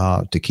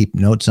to keep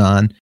notes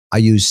on. I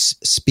use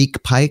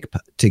SpeakPipe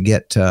to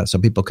get so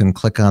people can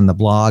click on the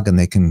blog and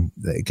they can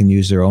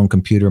use their own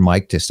computer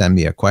mic to send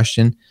me a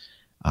question.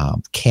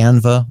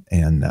 Canva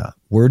and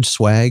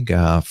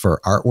WordSwag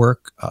for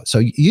artwork. So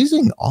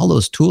using all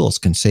those tools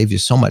can save you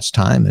so much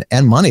time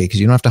and money because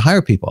you don't have to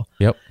hire people.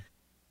 Yep.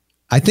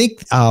 I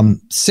think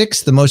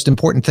 6, the most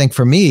important thing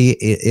for me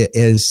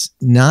is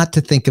not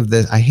to think of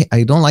this.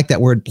 I don't like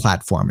that word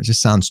platform. It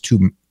just sounds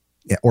too,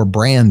 or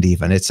brand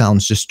even. It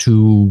sounds just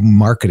too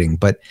marketing.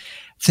 But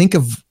think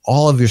of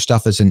all of your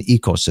stuff as an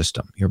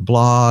ecosystem. Your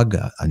blog,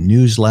 a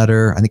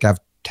newsletter. I think I have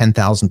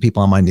 10,000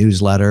 people on my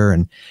newsletter,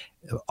 and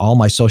all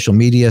my social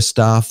media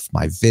stuff,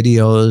 my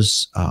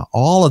videos,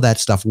 all of that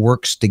stuff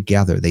works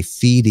together. They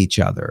feed each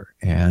other.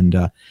 And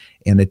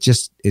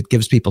it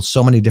gives people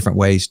so many different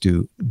ways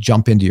to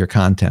jump into your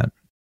content.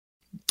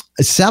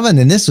 7,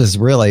 and this was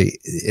really,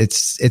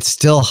 it's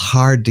still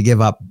hard to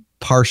give up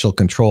partial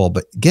control,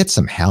 but get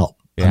some help.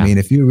 Yeah. I mean,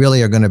 if you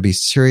really are going to be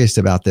serious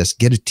about this,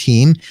 get a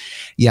team.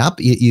 Yep.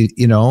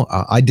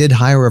 I did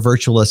hire a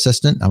virtual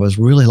assistant. I was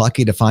really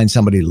lucky to find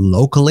somebody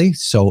locally,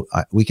 so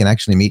we can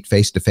actually meet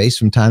face to face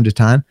from time to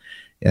time.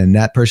 And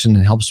that person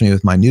helps me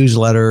with my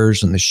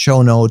newsletters and the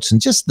show notes and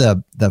just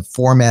the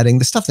formatting,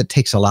 the stuff that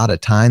takes a lot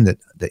of time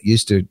that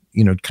used to,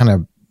 kind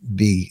of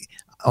be,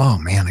 oh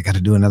man, I got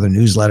to do another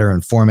newsletter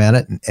and format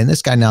it. And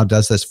this guy now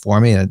does this for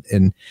me,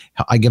 and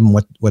I give him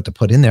what to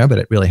put in there, but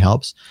it really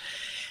helps.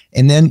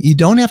 And then you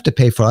don't have to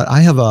pay for it.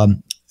 I have a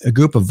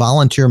group of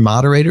volunteer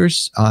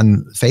moderators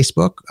on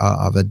Facebook,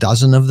 of a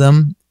dozen of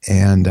them.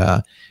 And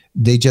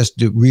they just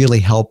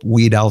really help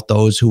weed out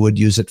those who would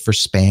use it for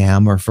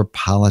spam or for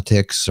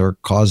politics or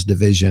cause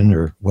division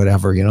or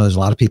whatever. There's a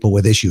lot of people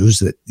with issues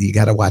that you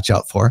got to watch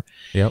out for.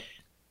 Yep.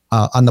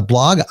 On the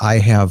blog, I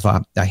have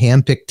a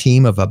handpicked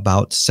team of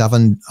about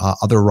 7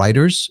 other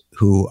writers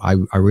who I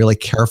really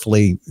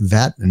carefully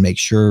vet and make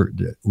sure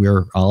that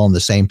we're all on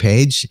the same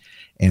page.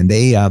 And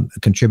they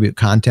contribute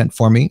content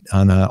for me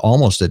on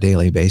almost a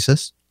daily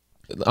basis.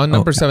 On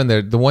number 7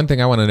 there, the one thing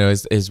I want to know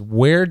is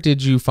where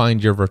did you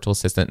find your virtual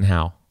assistant and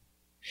how?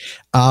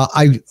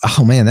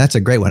 Oh man, that's a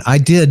great one. I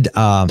did.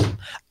 I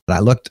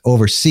looked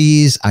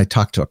overseas. I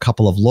talked to a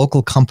couple of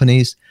local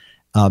companies,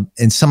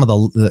 and some of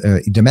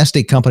the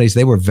domestic companies.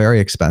 They were very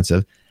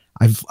expensive.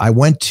 I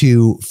went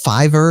to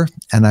Fiverr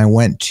and I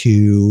went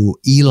to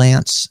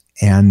Elance,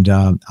 and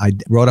I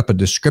wrote up a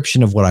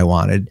description of what I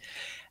wanted.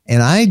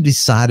 And I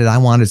decided I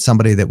wanted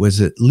somebody that was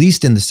at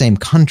least in the same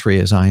country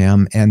as I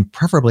am, and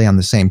preferably on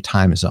the same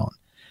time zone.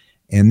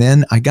 And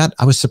then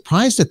I was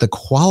surprised at the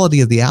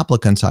quality of the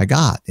applicants I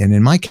got. And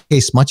in my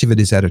case, much of it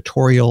is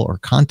editorial or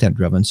content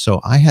driven. So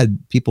I had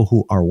people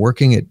who are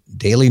working at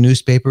daily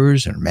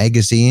newspapers or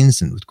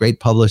magazines and with great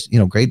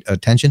great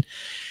attention.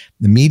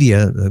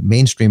 The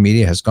mainstream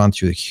media has gone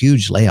through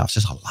huge layoffs.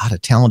 There's a lot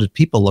of talented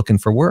people looking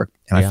for work.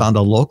 And I found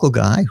a local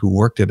guy who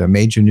worked at a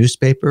major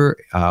newspaper,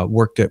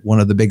 worked at one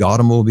of the big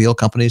automobile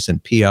companies in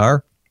PR.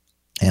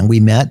 And we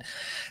met,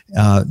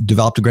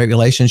 developed a great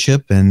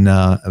relationship. And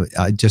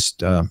I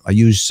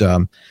use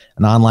an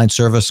online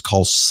service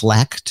called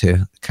Slack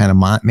to kind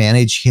of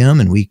manage him.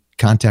 And we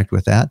contact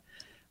with that.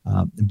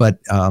 But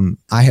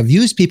I have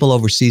used people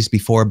overseas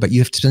before, but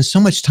you have to spend so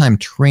much time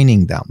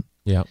training them.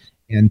 Yeah.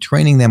 And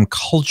training them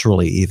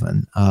culturally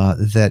even,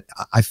 that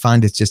I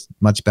find it's just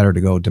much better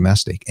to go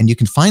domestic. And you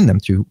can find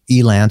them through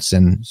Elance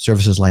and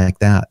services like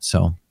that.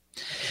 So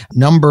I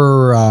think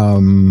we're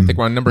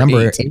on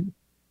number 8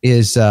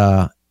 is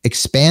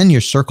expand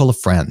your circle of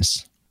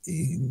friends.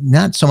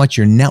 Not so much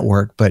your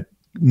network, but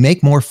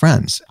make more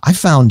friends. I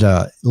found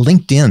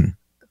LinkedIn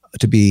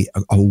to be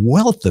a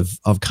wealth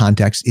of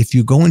contacts. If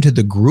you go into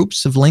the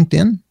groups of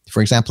LinkedIn,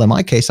 for example, in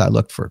my case, I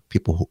looked for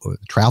people who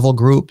travel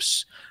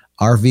groups,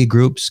 RV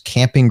groups,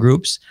 camping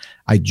groups.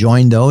 I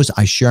joined those.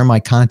 I share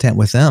my content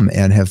with them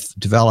and have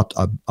developed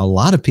a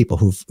lot of people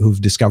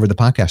who've discovered the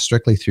podcast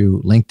strictly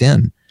through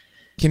LinkedIn.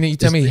 Can you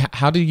tell me,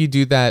 how do you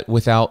do that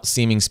without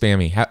seeming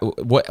spammy?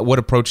 What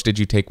approach did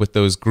you take with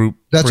those group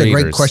That's creators?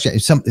 A great question.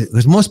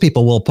 Because most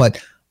people will put,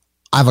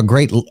 I have a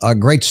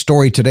great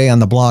story today on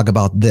the blog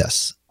about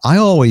this. I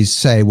always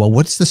say, well,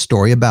 what's the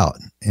story about?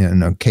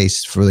 In a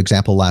case, for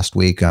example, last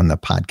week on the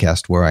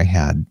podcast where I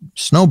had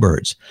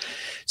snowbirds.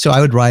 So I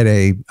would write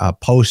a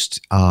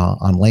post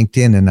on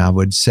LinkedIn, and I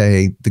would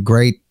say, the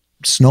great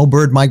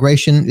snowbird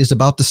migration is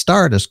about to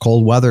start as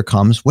cold weather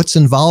comes. What's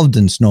involved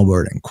in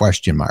snowbirding? ?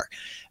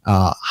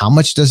 How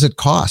much does it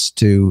cost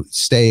to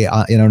stay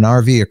in an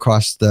RV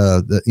across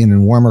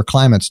in warmer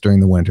climates during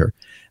the winter?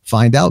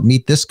 Find out,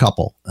 meet this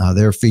couple.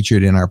 They're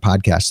featured in our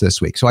podcast this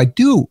week. So I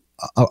do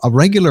a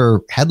regular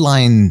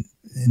headline,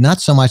 not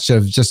so much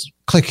of just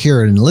click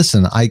here and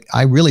listen.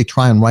 I really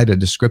try and write a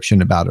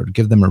description about it,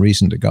 give them a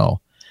reason to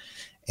go.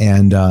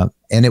 And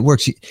it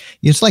works.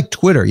 It's like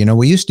Twitter.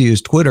 We used to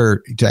use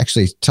Twitter to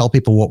actually tell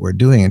people what we're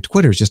doing. And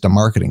Twitter is just a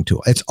marketing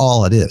tool. It's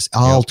all it is.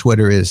 All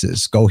Twitter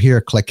is go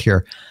here, click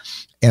here.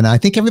 And I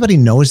think everybody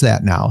knows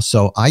that now.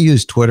 So I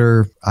use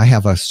Twitter. I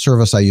have a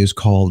service I use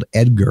called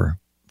Edgar.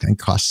 I think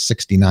it costs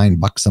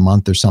 $69 a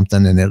month or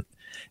something. And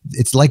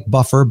it's like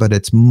Buffer, but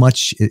it's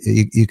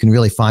you can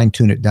really fine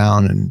tune it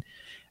down, and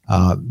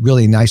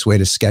really nice way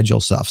to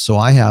schedule stuff. So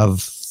I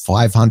have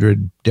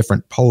 500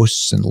 different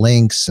posts and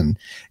links and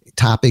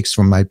topics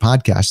from my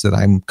podcast that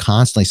I'm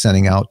constantly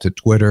sending out to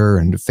Twitter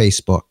and to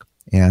Facebook.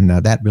 And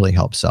that really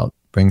helps out,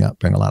 bring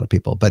a lot of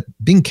people, but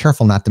being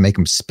careful not to make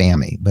them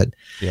spammy. But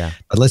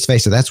let's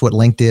face it, that's what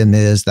LinkedIn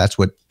is. That's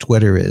what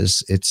Twitter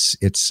is.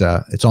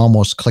 It's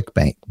almost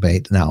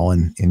clickbait now,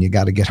 and you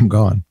got to get them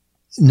going.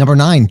 Number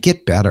 9,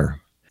 get better.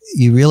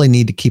 You really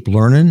need to keep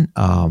learning,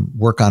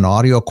 work on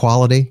audio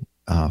quality,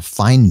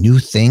 find new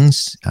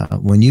things.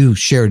 When you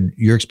shared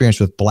your experience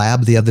with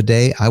Blab the other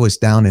day, I was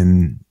down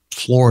in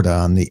Florida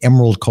on the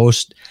Emerald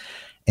Coast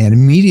and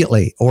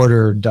immediately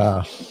ordered,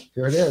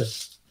 here it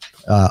is,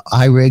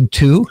 iRig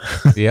 2.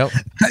 Yep.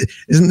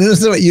 Isn't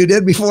this what you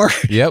did before?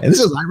 Yep. And this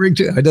is iRig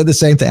 2. I did the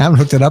same thing. I haven't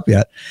hooked it up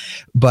yet.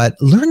 But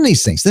learn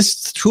these things.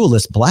 This tool,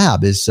 this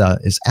Blab, is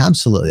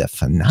absolutely a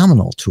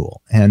phenomenal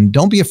tool. And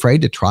don't be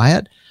afraid to try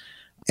it.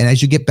 And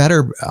as you get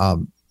better,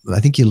 I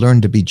think you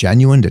learn to be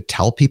genuine, to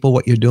tell people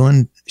what you're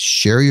doing,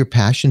 share your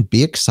passion,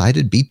 be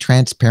excited, be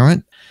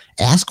transparent,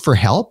 ask for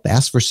help,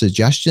 ask for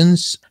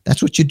suggestions.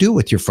 That's what you do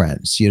with your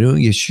friends.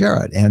 You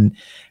share it and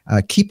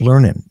keep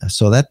learning.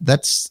 So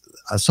that's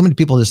so many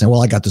people just say,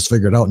 well, I got this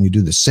figured out, and you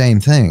do the same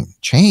thing.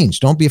 Change.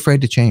 Don't be afraid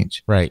to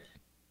change. Right.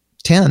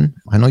 10,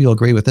 I know you'll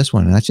agree with this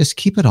one, and that's just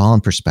keep it all in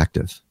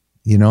perspective.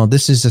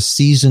 This is a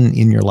season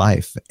in your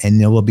life,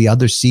 and there will be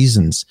other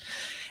seasons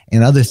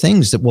and other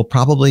things that will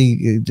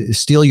probably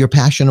steal your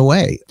passion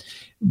away.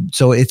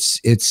 So it's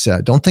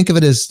don't think of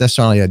it as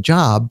necessarily a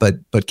job, but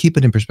keep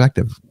it in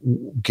perspective.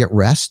 Get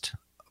rest.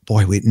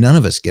 Boy, none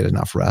of us get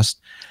enough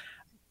rest.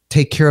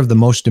 Take care of the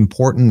most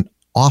important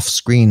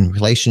off-screen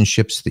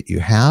relationships that you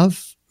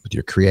have with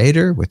your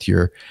creator, with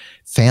your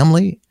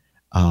family.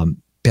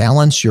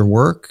 Balance your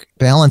work.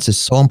 Balance is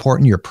so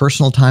important, your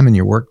personal time and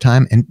your work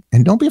time.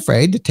 And don't be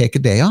afraid to take a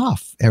day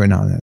off every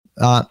now and then.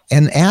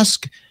 And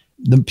ask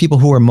the people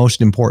who are most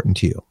important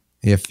to you.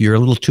 If you're a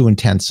little too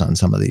intense on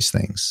some of these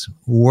things,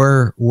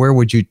 where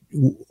would you,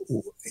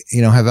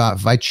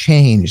 have I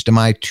changed? Am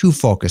I too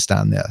focused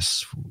on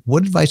this?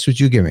 What advice would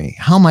you give me?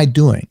 How am I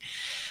doing?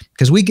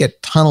 Because we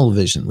get tunnel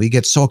vision. We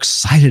get so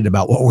excited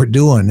about what we're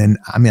doing. And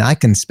I mean, I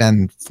can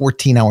spend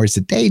 14 hours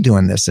a day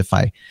doing this if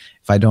I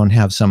don't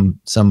have some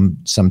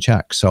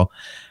check. So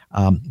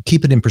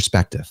keep it in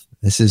perspective.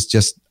 This is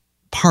just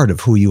part of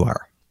who you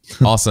are.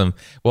 Awesome.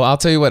 Well, I'll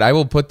tell you what, I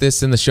will put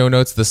this in the show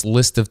notes, this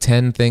list of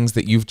 10 things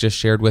that you've just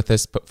shared with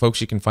us. But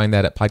folks, you can find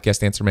that at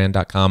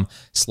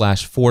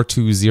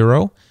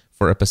podcastanswerman.com/420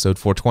 for episode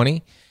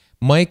 420.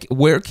 Mike,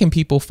 where can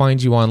people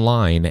find you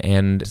online,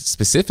 and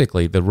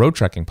specifically the Road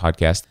Trekking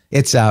podcast?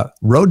 It's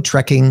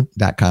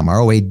roadtrekking.com,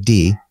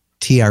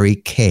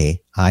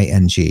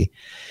 ROADTREKING.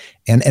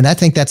 And I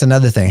think that's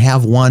another thing.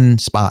 Have one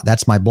spot.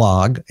 That's my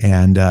blog.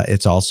 And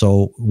it's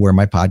also where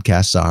my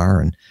podcasts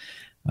are. And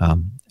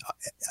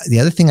the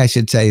other thing I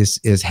should say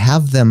is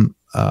have them,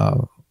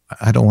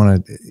 I don't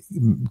want to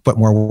put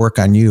more work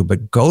on you,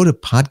 but go to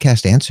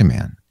Podcast Answer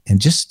Man and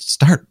just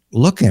start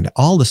looking at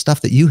all the stuff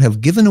that you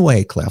have given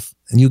away, Cliff,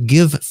 and you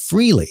give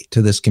freely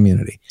to this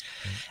community.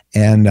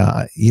 And,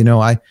 I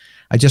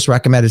just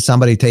recommended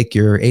somebody take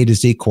your A to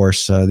Z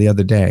course the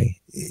other day.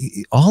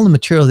 All the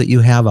material that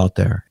you have out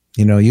there,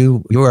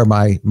 you are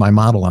my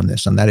model on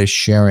this, and that is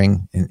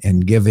sharing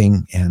and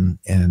giving and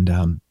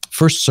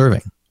first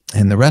serving.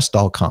 And the rest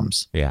all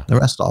comes. Yeah. The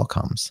rest all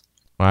comes.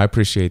 Well, I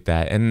appreciate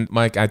that. And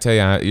Mike, I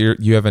tell you,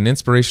 you have an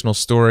inspirational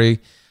story,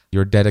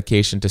 your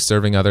dedication to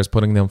serving others,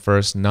 putting them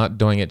first, not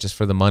doing it just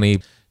for the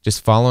money,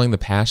 just following the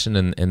passion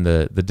and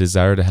the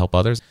desire to help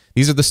others.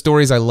 These are the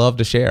stories I love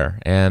to share.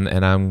 And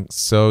I'm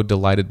so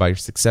delighted by your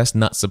success,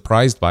 not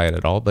surprised by it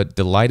at all, but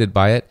delighted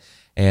by it.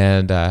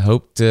 And I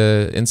hope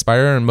to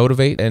inspire and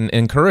motivate and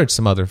encourage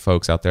some other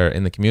folks out there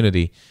in the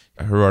community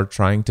who are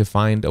trying to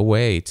find a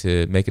way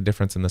to make a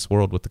difference in this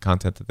world with the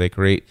content that they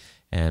create.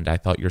 And I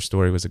thought your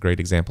story was a great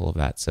example of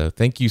that. So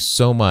thank you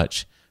so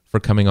much for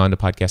coming on to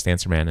Podcast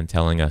Answer Man and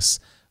telling us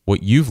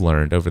what you've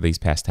learned over these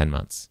past 10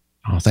 months.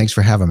 Oh, thanks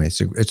for having me.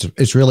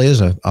 It really is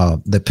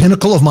the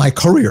pinnacle of my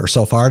career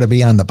so far to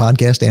be on the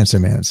Podcast Answer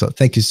Man. So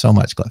thank you so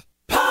much, Cliff.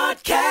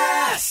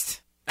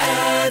 Podcast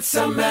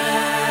Answer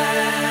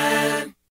Man.